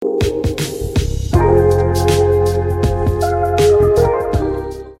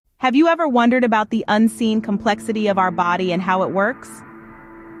Have you ever wondered about the unseen complexity of our body and how it works?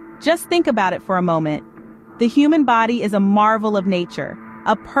 Just think about it for a moment. The human body is a marvel of nature,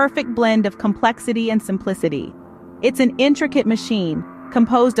 a perfect blend of complexity and simplicity. It's an intricate machine,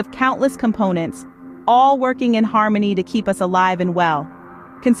 composed of countless components, all working in harmony to keep us alive and well.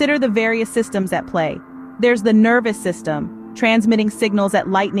 Consider the various systems at play. There's the nervous system, transmitting signals at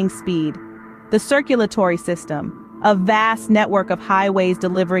lightning speed. The circulatory system, a vast network of highways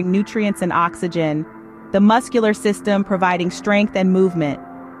delivering nutrients and oxygen. The muscular system, providing strength and movement.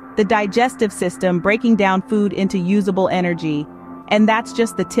 The digestive system, breaking down food into usable energy. And that's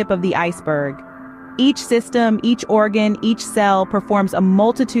just the tip of the iceberg. Each system, each organ, each cell performs a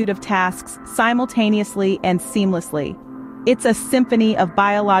multitude of tasks simultaneously and seamlessly. It's a symphony of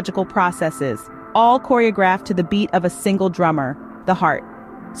biological processes, all choreographed to the beat of a single drummer, the heart.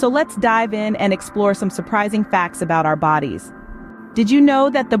 So let's dive in and explore some surprising facts about our bodies. Did you know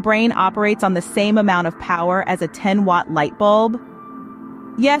that the brain operates on the same amount of power as a 10-watt light bulb?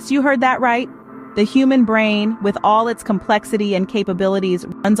 Yes, you heard that right. The human brain, with all its complexity and capabilities,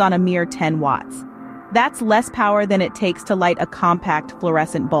 runs on a mere 10 watts. That's less power than it takes to light a compact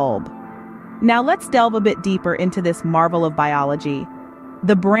fluorescent bulb. Now let's delve a bit deeper into this marvel of biology.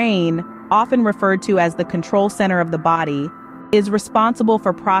 The brain, often referred to as the control center of the body, is responsible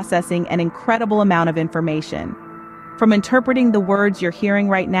for processing an incredible amount of information. From interpreting the words you're hearing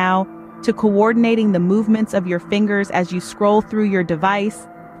right now, to coordinating the movements of your fingers as you scroll through your device,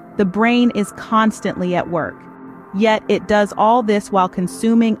 the brain is constantly at work. Yet it does all this while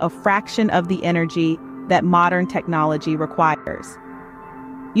consuming a fraction of the energy that modern technology requires.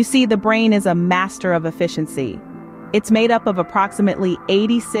 You see, the brain is a master of efficiency. It's made up of approximately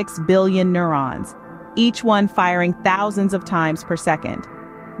 86 billion neurons, each one firing thousands of times per second.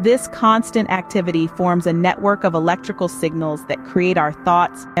 This constant activity forms a network of electrical signals that create our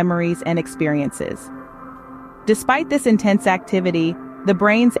thoughts, memories, and experiences. Despite this intense activity, the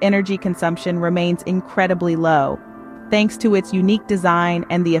brain's energy consumption remains incredibly low, thanks to its unique design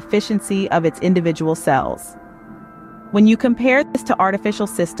and the efficiency of its individual cells. When you compare this to artificial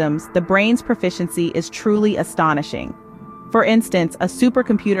systems, the brain's proficiency is truly astonishing. For instance, a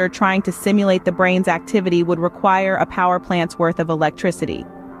supercomputer trying to simulate the brain's activity would require a power plant's worth of electricity.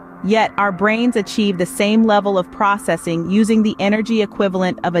 Yet, our brains achieve the same level of processing using the energy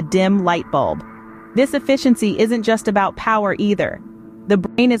equivalent of a dim light bulb. This efficiency isn't just about power either. The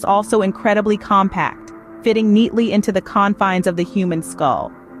brain is also incredibly compact, fitting neatly into the confines of the human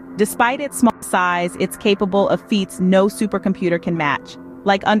skull. Despite its small size, it's capable of feats no supercomputer can match,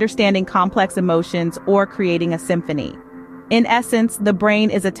 like understanding complex emotions or creating a symphony. In essence, the brain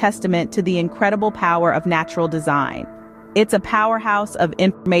is a testament to the incredible power of natural design. It's a powerhouse of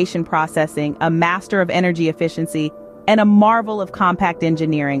information processing, a master of energy efficiency, and a marvel of compact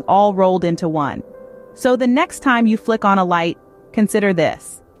engineering, all rolled into one. So the next time you flick on a light, consider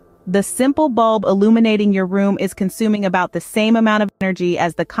this. The simple bulb illuminating your room is consuming about the same amount of energy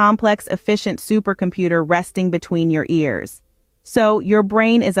as the complex, efficient supercomputer resting between your ears. So your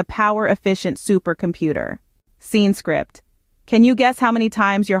brain is a power-efficient supercomputer. Scene script. Can you guess how many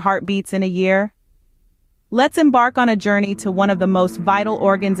times your heart beats in a year? Let's embark on a journey to one of the most vital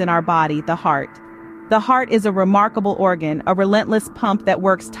organs in our body, the heart. The heart is a remarkable organ, a relentless pump that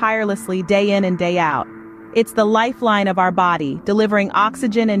works tirelessly day in and day out. It's the lifeline of our body, delivering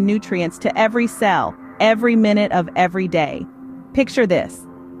oxygen and nutrients to every cell, every minute of every day. Picture this.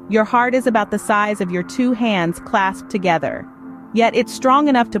 Your heart is about the size of your two hands clasped together. Yet it's strong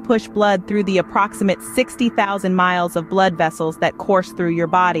enough to push blood through the approximate 60,000 miles of blood vessels that course through your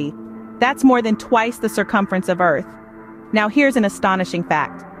body. That's more than twice the circumference of Earth. Now here's an astonishing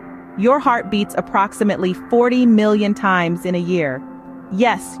fact. Your heart beats approximately 40 million times in a year.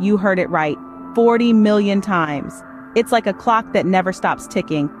 Yes, you heard it right. 40 million times. It's like a clock that never stops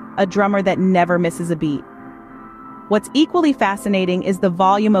ticking, a drummer that never misses a beat. What's equally fascinating is the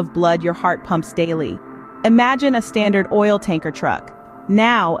volume of blood your heart pumps daily. Imagine a standard oil tanker truck.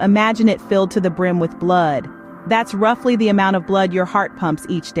 Now imagine it filled to the brim with blood. That's roughly the amount of blood your heart pumps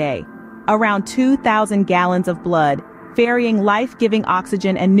each day. Around 2,000 gallons of blood, ferrying life-giving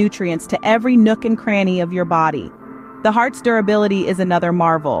oxygen and nutrients to every nook and cranny of your body. The heart's durability is another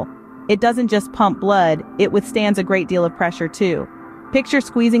marvel. It doesn't just pump blood, it withstands a great deal of pressure too. Picture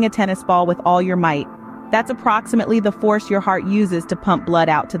squeezing a tennis ball with all your might. That's approximately the force your heart uses to pump blood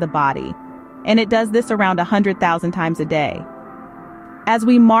out to the body. And it does this around 100,000 times a day. As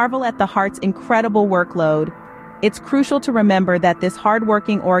we marvel at the heart's incredible workload, it's crucial to remember that this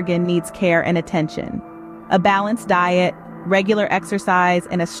hard-working organ needs care and attention. A balanced diet, regular exercise,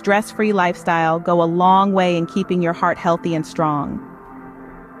 and a stress-free lifestyle go a long way in keeping your heart healthy and strong.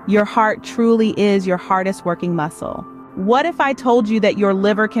 Your heart truly is your hardest working muscle. What if I told you that your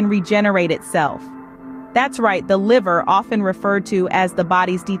liver can regenerate itself? That's right, the liver, often referred to as the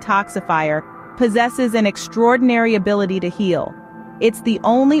body's detoxifier, possesses an extraordinary ability to heal. It's the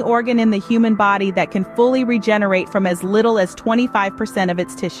only organ in the human body that can fully regenerate from as little as 25% of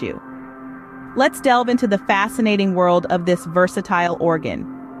its tissue. Let's delve into the fascinating world of this versatile organ.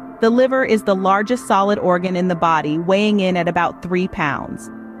 The liver is the largest solid organ in the body, weighing in at about 3 pounds.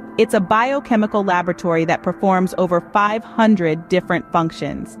 It's a biochemical laboratory that performs over 500 different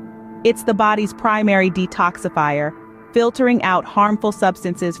functions. It's the body's primary detoxifier, filtering out harmful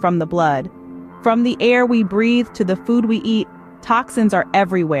substances from the blood. From the air we breathe to the food we eat, toxins are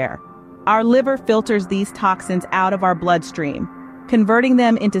everywhere. Our liver filters these toxins out of our bloodstream, converting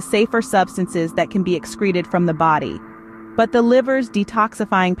them into safer substances that can be excreted from the body. But the liver's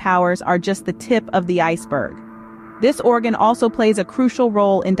detoxifying powers are just the tip of the iceberg. This organ also plays a crucial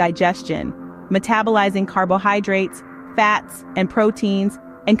role in digestion, metabolizing carbohydrates, fats, and proteins,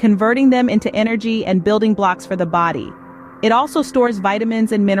 and converting them into energy and building blocks for the body. It also stores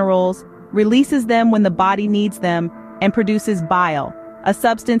vitamins and minerals, releases them when the body needs them, and produces bile, a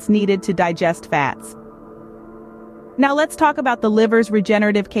substance needed to digest fats. Now let's talk about the liver's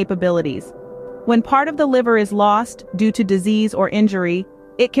regenerative capabilities. When part of the liver is lost due to disease or injury,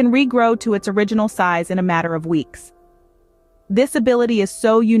 it can regrow to its original size in a matter of weeks. This ability is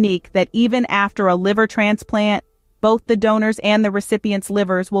so unique that even after a liver transplant, both the donor's and the recipient's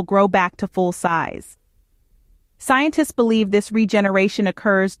livers will grow back to full size. Scientists believe this regeneration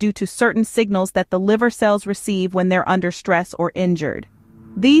occurs due to certain signals that the liver cells receive when they're under stress or injured.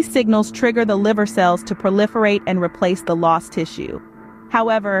 These signals trigger the liver cells to proliferate and replace the lost tissue.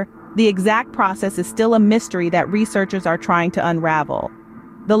 However, the exact process is still a mystery that researchers are trying to unravel.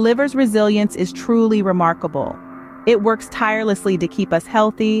 The liver's resilience is truly remarkable. It works tirelessly to keep us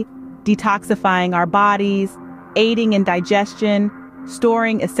healthy, detoxifying our bodies, aiding in digestion,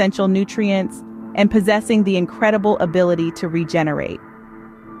 storing essential nutrients, and possessing the incredible ability to regenerate.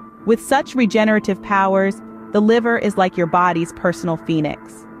 With such regenerative powers, the liver is like your body's personal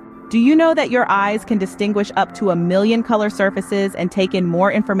phoenix. Do you know that your eyes can distinguish up to 1 million color surfaces and take in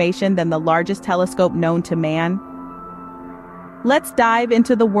more information than the largest telescope known to man? Let's dive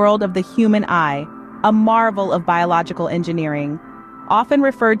into the world of the human eye, a marvel of biological engineering. Often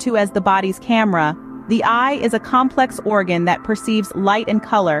referred to as the body's camera, the eye is a complex organ that perceives light and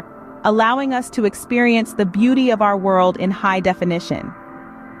color, allowing us to experience the beauty of our world in high definition.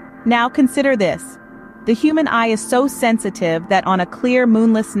 Now consider this. The human eye is so sensitive that on a clear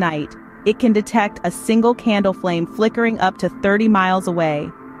moonless night, it can detect a single candle flame flickering up to 30 miles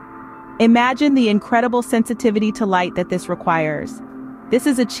away. Imagine the incredible sensitivity to light that this requires. This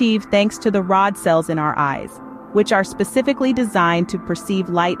is achieved thanks to the rod cells in our eyes, which are specifically designed to perceive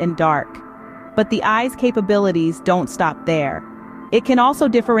light and dark. But the eye's capabilities don't stop there. It can also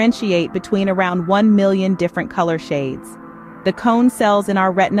differentiate between around 1 million different color shades. The cone cells in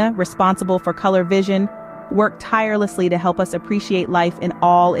our retina, responsible for color vision, work tirelessly to help us appreciate life in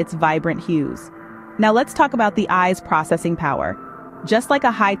all its vibrant hues. Now let's talk about the eye's processing power. Just like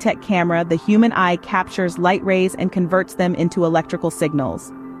a high-tech camera, the human eye captures light rays and converts them into electrical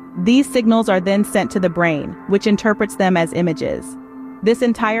signals. These signals are then sent to the brain, which interprets them as images. This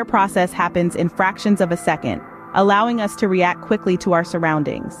entire process happens in fractions of a second, allowing us to react quickly to our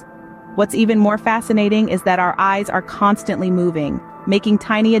surroundings. What's even more fascinating is that our eyes are constantly moving, making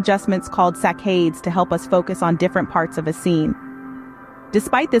tiny adjustments called saccades to help us focus on different parts of a scene.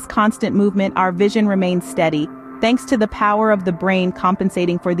 Despite this constant movement, our vision remains steady, thanks to the power of the brain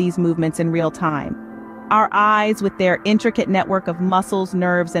compensating for these movements in real time. Our eyes, with their intricate network of muscles,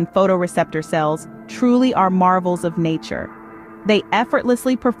 nerves, and photoreceptor cells, truly are marvels of nature. They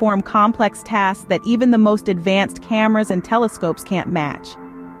effortlessly perform complex tasks that even the most advanced cameras and telescopes can't match.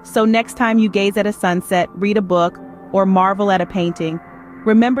 So next time you gaze at a sunset, read a book, or marvel at a painting,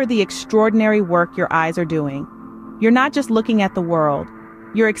 remember the extraordinary work your eyes are doing. You're not just looking at the world,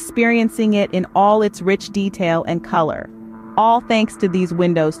 you're experiencing it in all its rich detail and color, all thanks to these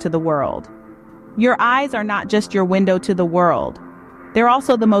windows to the world. Your eyes are not just your window to the world, they're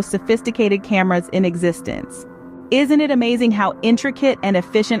also the most sophisticated cameras in existence. Isn't it amazing how intricate and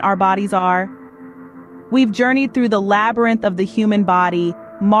efficient our bodies are? We've journeyed through the labyrinth of the human body,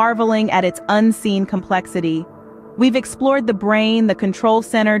 marveling at its unseen complexity. We've explored the brain, the control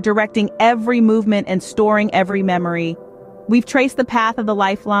center, directing every movement and storing every memory. We've traced the path of the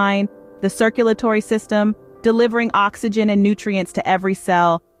lifeline, the circulatory system, delivering oxygen and nutrients to every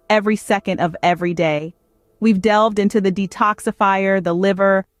cell, every second of every day. We've delved into the detoxifier, the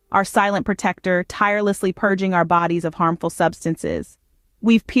liver, our silent protector, tirelessly purging our bodies of harmful substances.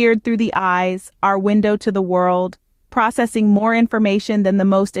 We've peered through the eyes, our window to the world, processing more information than the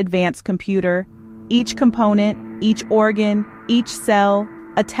most advanced computer. Each component, each organ, each cell,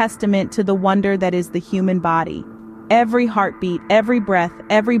 a testament to the wonder that is the human body. Every heartbeat, every breath,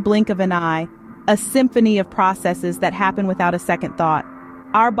 every blink of an eye, a symphony of processes that happen without a second thought.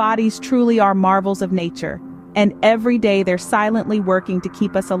 Our bodies truly are marvels of nature, and every day they're silently working to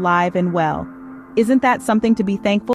keep us alive and well. Isn't that something to be thankful for?